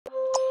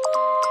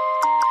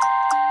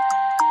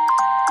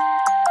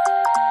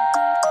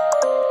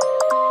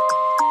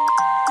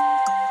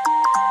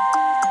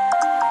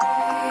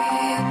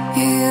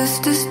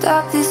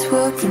stop this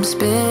world from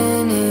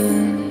spinning.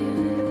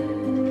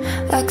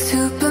 Like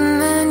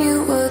Superman,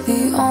 you were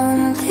the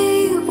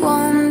only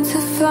one to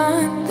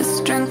find the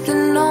strength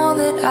in all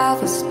that I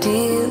was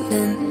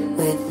dealing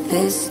with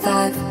this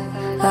life,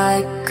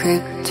 like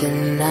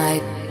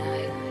kryptonite.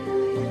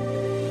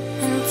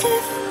 And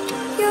if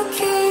you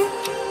keep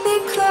me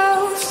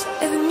close,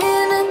 every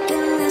minute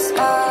in this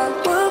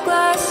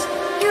hourglass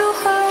you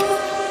hold.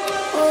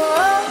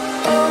 Oh, oh,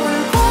 oh,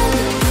 and when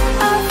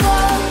I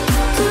fall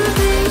to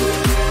be,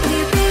 will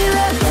you be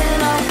there when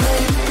I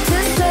wait to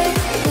save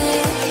me?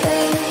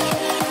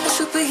 A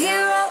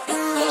superhero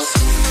in your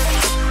sleep.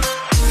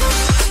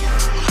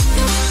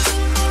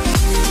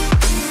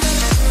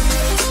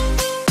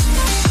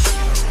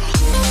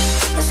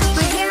 A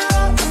superhero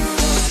in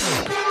your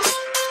sleep.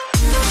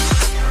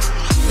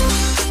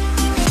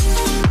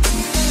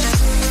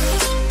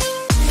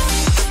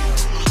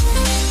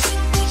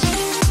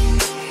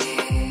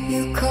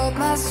 You called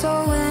my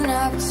soul when I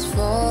was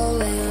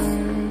falling.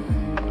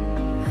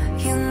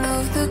 You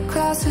moved the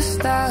clouds to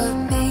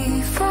stop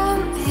me from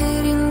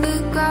hitting the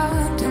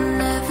ground.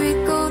 And every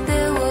goal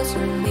there was a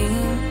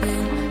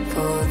meaning.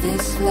 For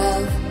this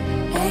love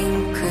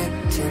ain't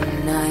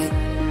kryptonite.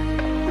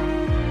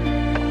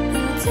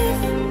 And if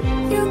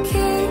you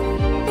keep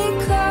me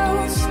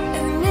close,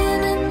 every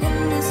minute in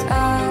this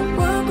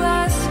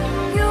hourglass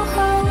you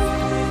hold.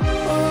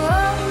 Oh,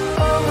 oh,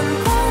 oh, and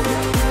when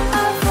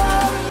I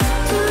fall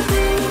to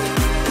be,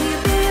 will you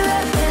be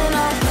there when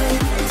I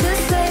wait to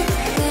save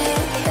me?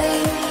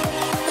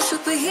 A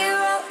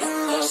superhero in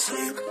your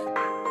sleep.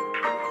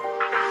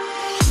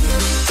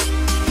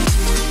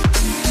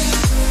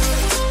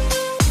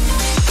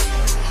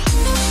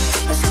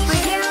 A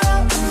superhero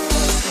in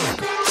your sleep.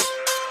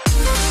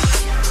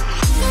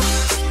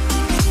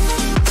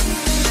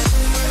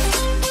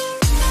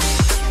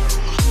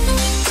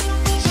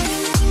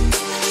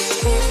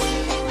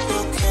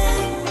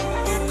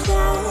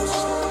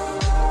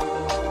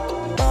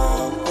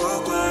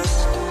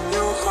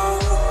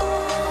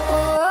 Oh,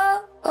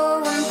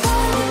 oh, and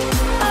when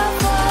I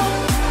fall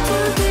to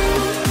be,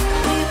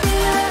 will you be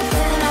there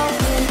when I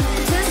wait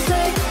to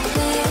save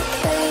me?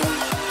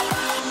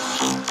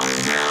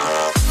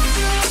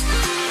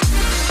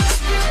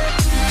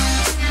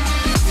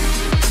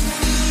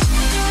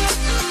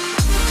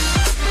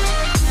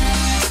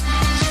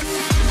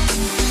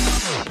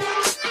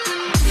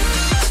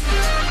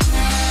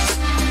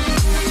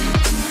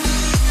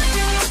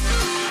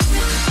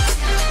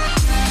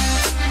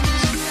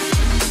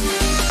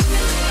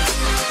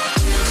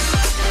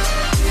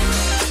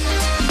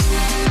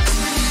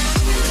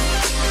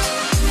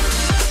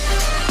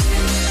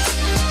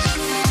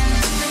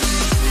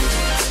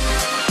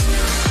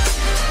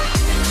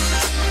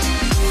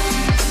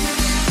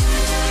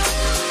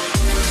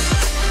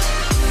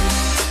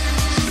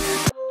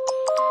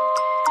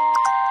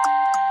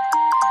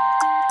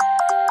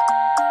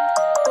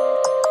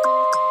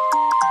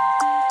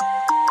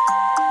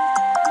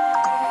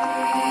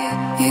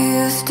 You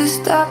used to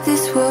stop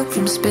this world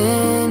from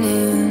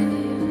spinning.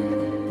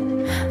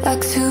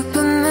 Like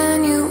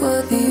Superman, you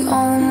were the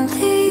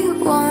only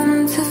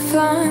one to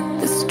find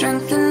the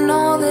strength in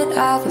all that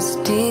I was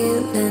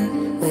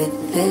dealing with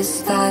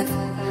this life,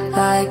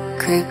 like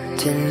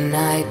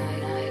kryptonite.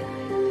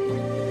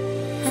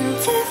 And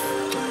if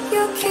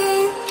you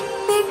keep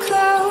me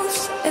close,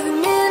 every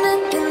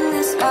minute in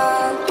this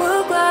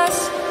hourglass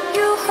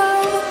you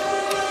hold.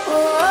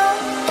 Oh, oh,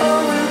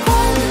 oh, and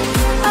when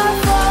I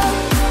fall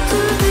to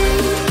be,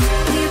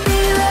 will you be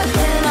there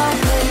when I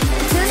wait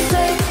to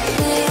save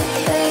me?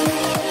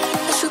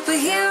 A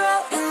superhero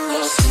in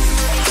your sleep.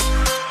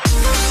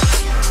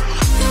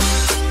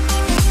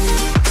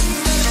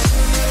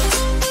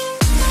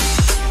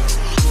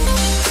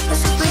 A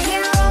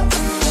superhero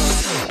in your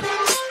sleep.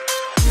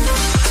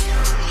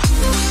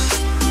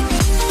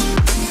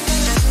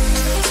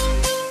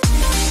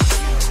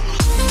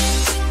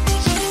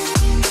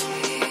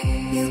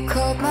 You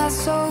called my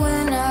soul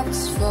when I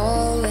was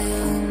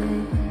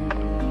falling.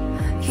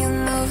 You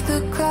moved the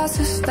clouds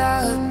to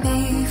stop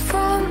me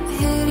from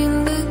hitting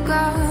the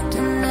ground.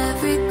 And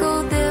every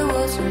goal there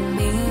was a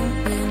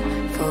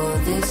meaning. For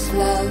this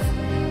love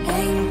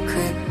ain't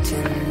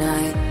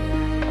kryptonite.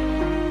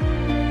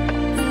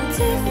 And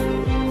if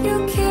you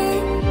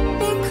keep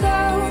me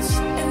close,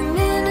 every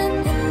minute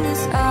in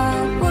this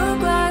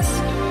hourglass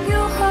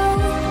you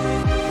hold.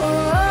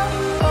 Oh, oh,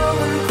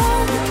 oh, and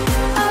when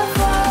I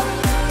fall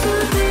to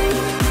be,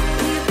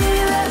 will you be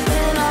there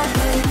when I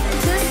wait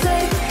to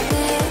save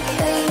me?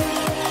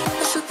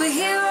 A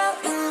superhero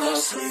in your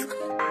sleep.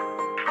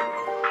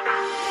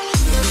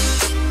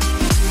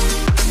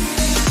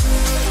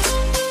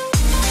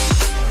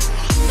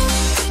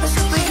 A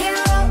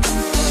superhero in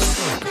your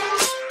sleep.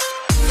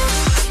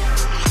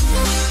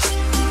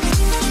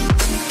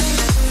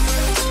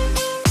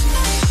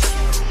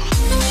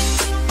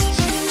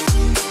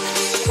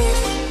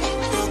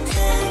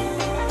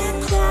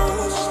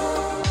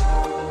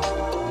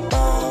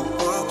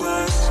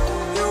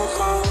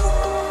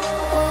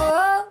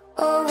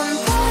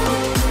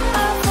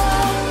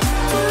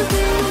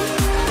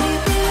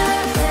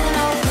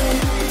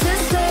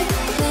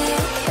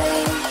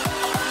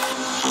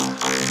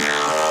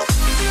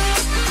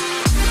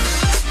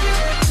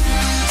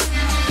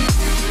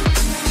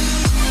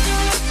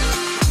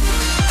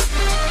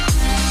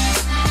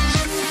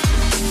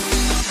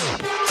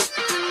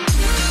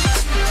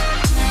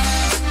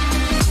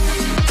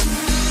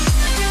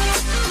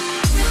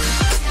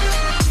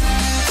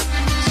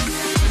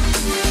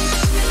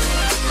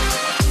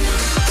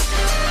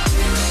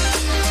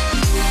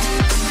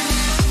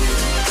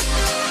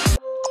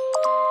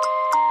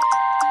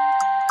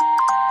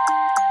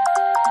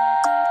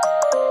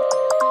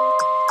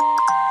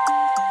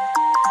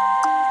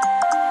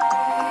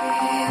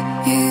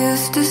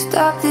 to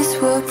stop this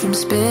world from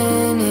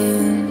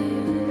spinning.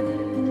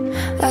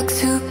 Like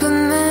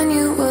Superman,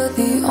 you were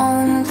the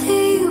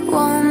only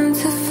one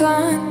to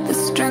find the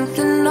strength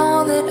in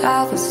all that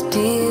I was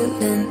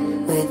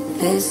dealing with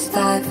this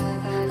life,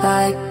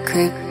 like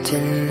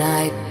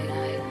kryptonite.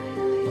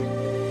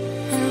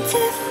 And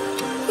if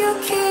you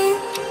keep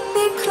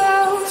me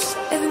close,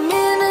 every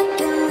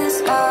minute in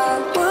this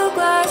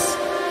hourglass,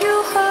 you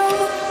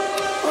hold.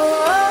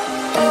 Oh,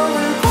 oh, oh,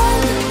 and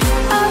when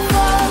I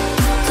fall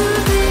to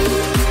be,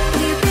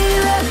 will you be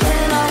there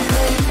when I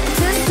wait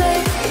to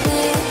save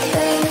me?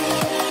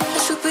 A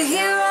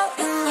superhero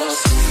in this.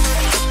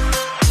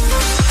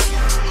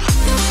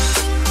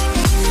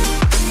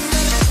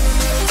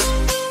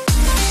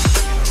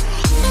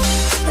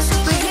 A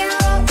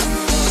superhero in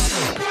this.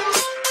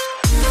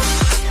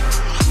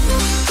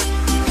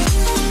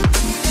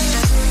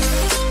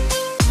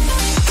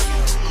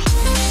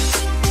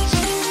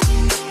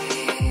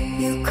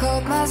 You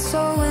caught my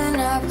soul when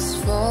I was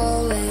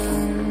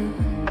falling.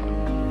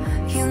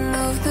 You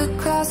moved the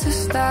cross to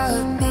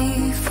stop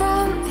me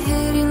from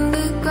hitting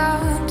the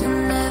ground.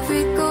 And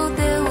every goal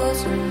there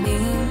was a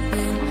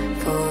meaning.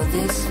 For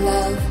this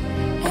love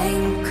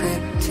ain't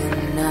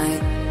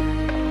kryptonite.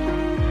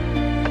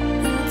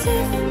 And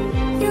if